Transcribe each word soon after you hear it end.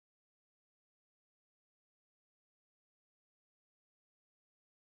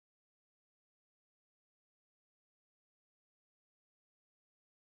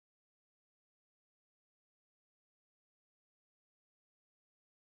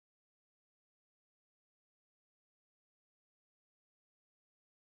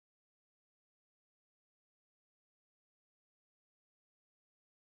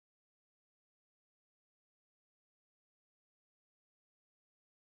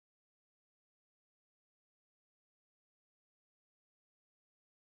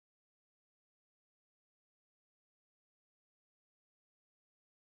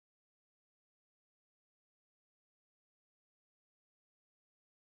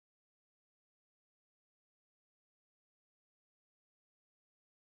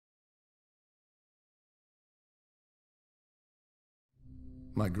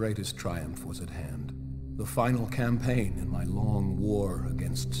My greatest triumph was at hand. The final campaign in my long war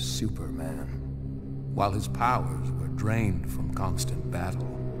against Superman. While his powers were drained from constant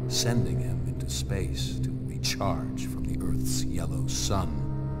battle, sending him into space to recharge from the Earth's yellow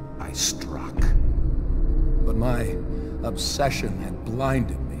sun, I struck. But my obsession had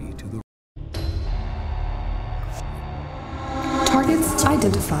blinded me to the... Targets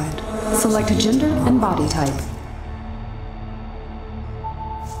identified. Select gender and body type.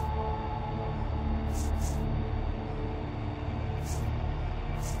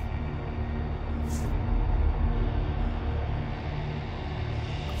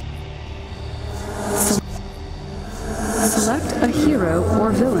 Select a hero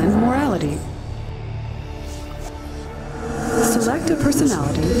or villain morality. Select a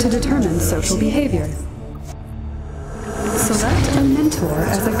personality to determine social behavior. Select a mentor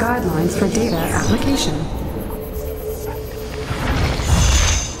as a guidelines for data application.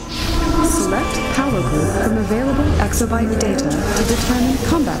 Select power group from available exobyte data to determine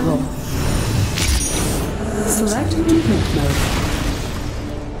combat role. Select movement mode.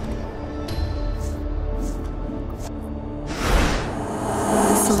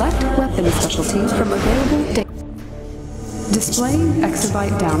 Select weapon specialty from available data. Display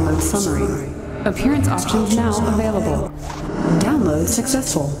exobyte download summary. Appearance options now available. Download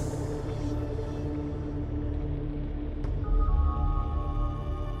successful.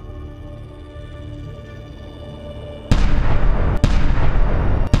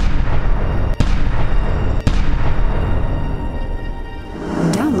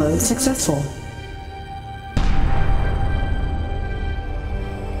 Download successful.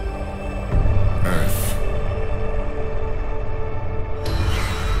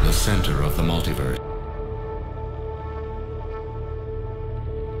 Center of the multiverse.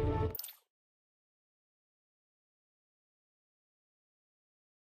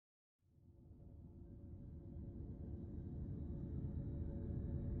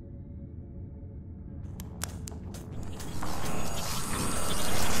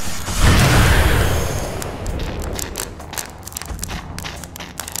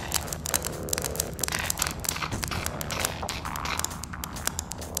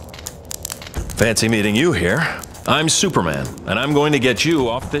 Fancy meeting you here. I'm Superman, and I'm going to get you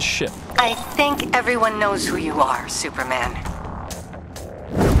off this ship. I think everyone knows who you are, Superman.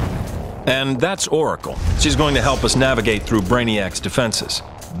 And that's Oracle. She's going to help us navigate through Brainiac's defenses.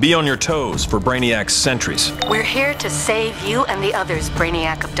 Be on your toes for Brainiac's sentries. We're here to save you and the others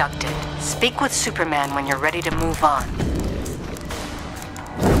Brainiac abducted. Speak with Superman when you're ready to move on.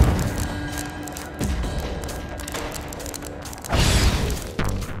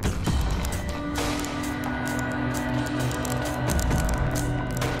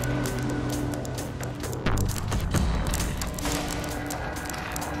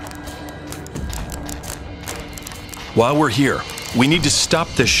 While we're here, we need to stop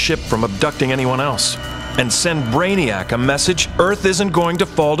this ship from abducting anyone else. And send Brainiac a message Earth isn't going to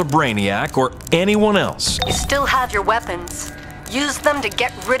fall to Brainiac or anyone else. You still have your weapons. Use them to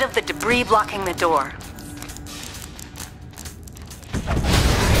get rid of the debris blocking the door.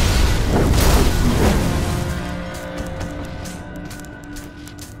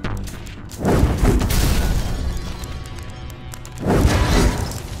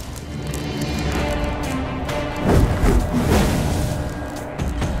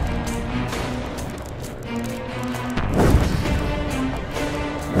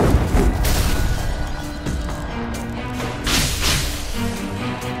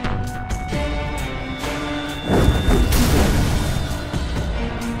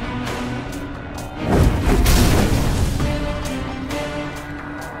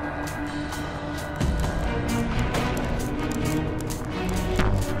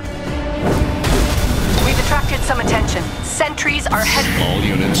 Some attention. Sentries are heading. All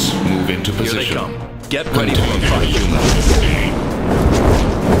units move into position. Here they come. Get ready for a fight.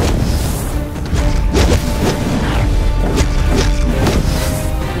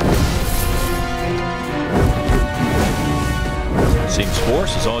 Seems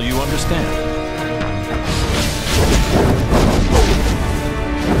force is all you understand.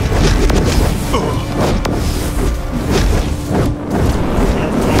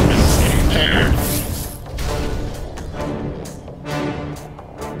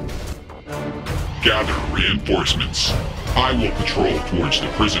 Gather reinforcements. I will patrol towards the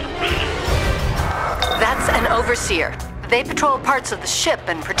prisoner bay. That's an overseer. They patrol parts of the ship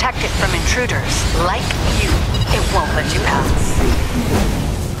and protect it from intruders. Like you. It won't let you pass.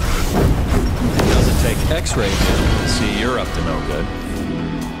 It doesn't take X-ray vision to see you're up to no good.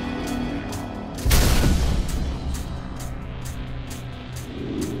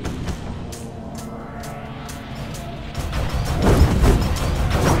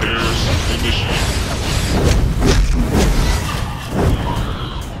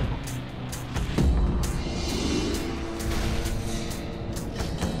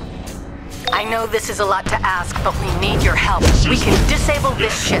 know this is a lot to ask, but we need your help. We can disable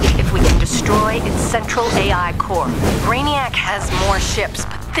this ship if we can destroy its central AI core. Brainiac has more ships,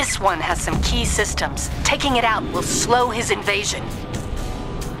 but this one has some key systems. Taking it out will slow his invasion.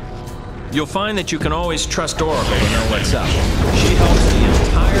 You'll find that you can always trust Oracle to know what's up. She helps the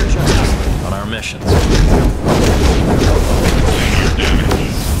entire Justice League on our missions.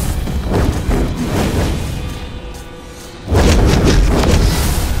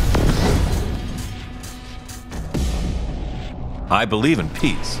 I believe in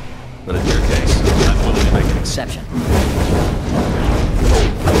peace, but in your case, I'm willing to make an exception.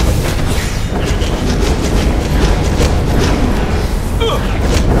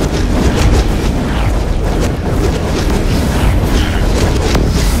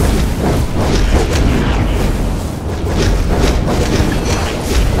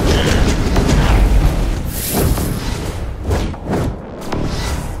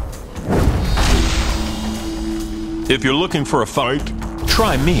 If you're looking for a fight,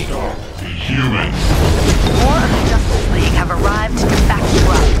 try me. Human. More of the Justice League have arrived to back you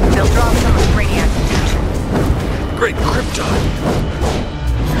up. They'll draw some of Brainiac's attention. Great Krypton!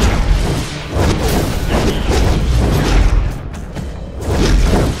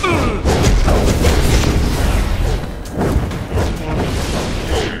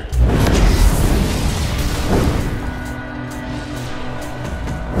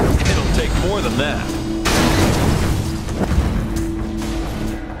 It'll take more than that.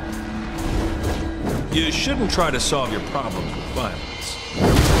 You shouldn't try to solve your problems with violence.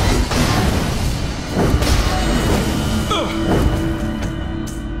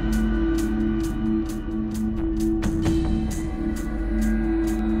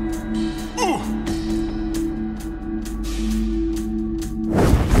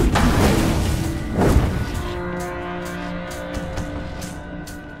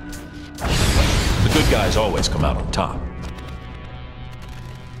 The good guys always come out on top.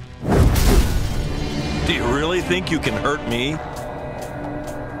 Do you really think you can hurt me?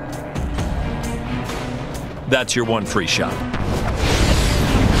 That's your one free shot.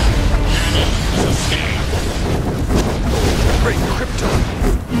 Great Krypton.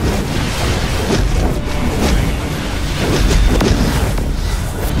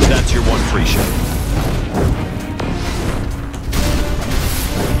 That's your one free shot.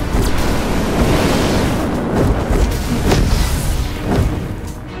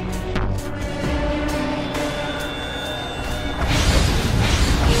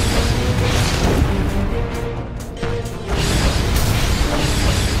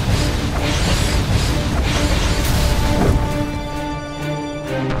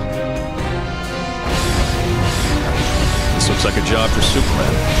 Looks like a job for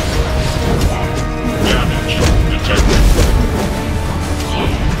Superman. Damage detected.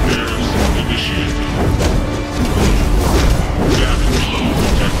 Repairs initiated. Damage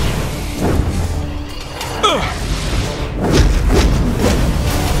detected.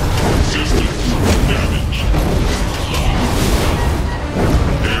 Systems damaged.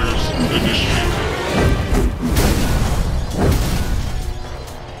 Repairs initiated.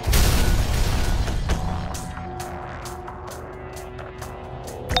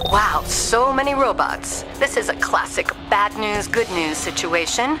 Wow, so many robots. This is a classic bad news, good news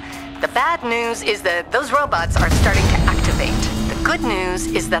situation. The bad news is that those robots are starting to activate. The good news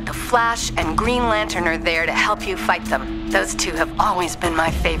is that the Flash and Green Lantern are there to help you fight them. Those two have always been my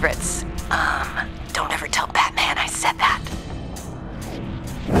favorites. Don't ever tell Batman I said that.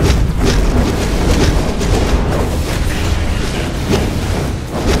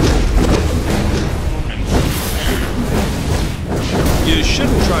 You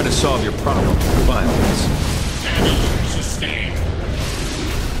shouldn't try to solve your problem with violence. Sustained.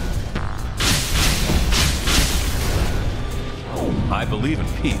 I believe in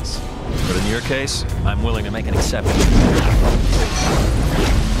peace, but in your case, I'm willing to make an exception.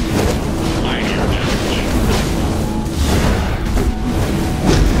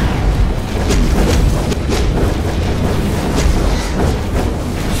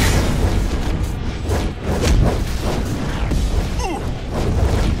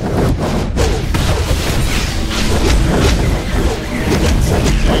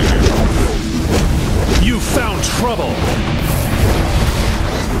 You found trouble!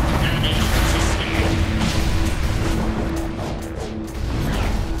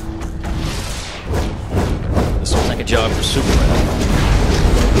 This looks like a job for Superman.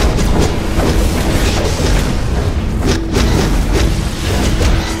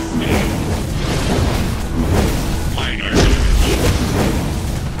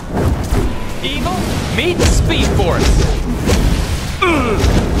 Evil, meet Speed Force!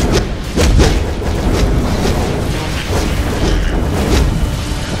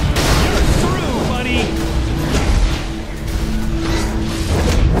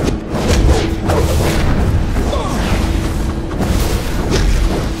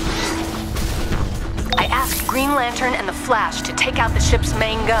 take out the ship's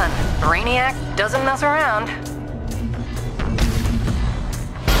main gun. Brainiac doesn't mess around.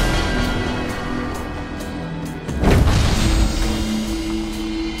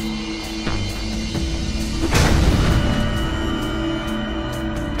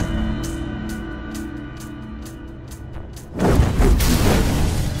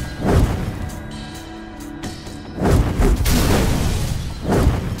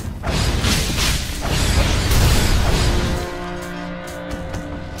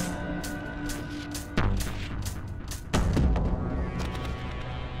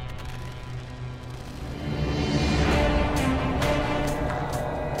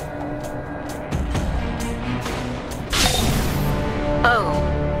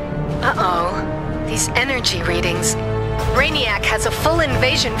 Uh-oh. These energy readings. Brainiac has a full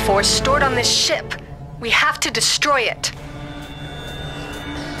invasion force stored on this ship. We have to destroy it.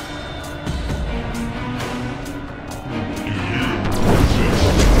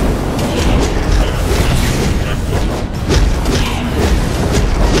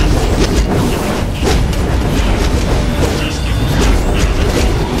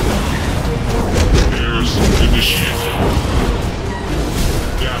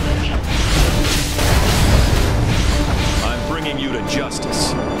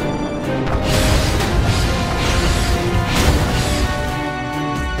 Justice.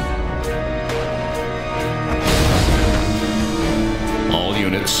 All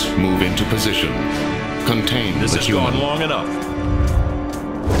units move into position. Contain This the has human. gone long enough.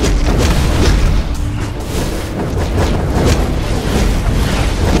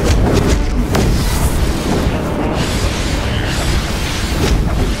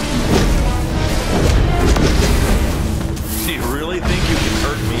 Do you really think you can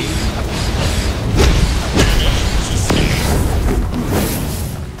hurt me?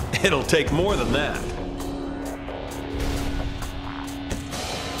 It'll take more than that.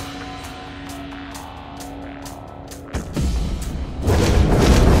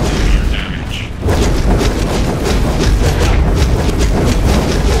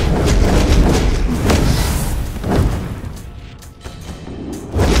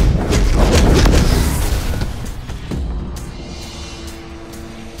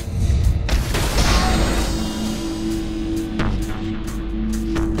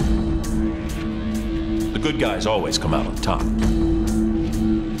 The good guys always come out on top.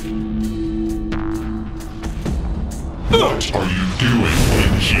 What are you doing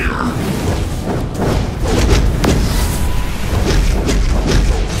in here?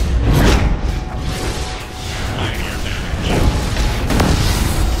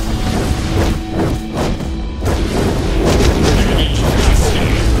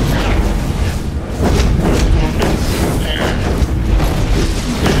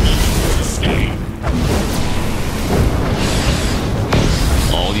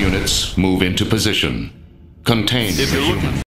 All units move into position. Contain the human.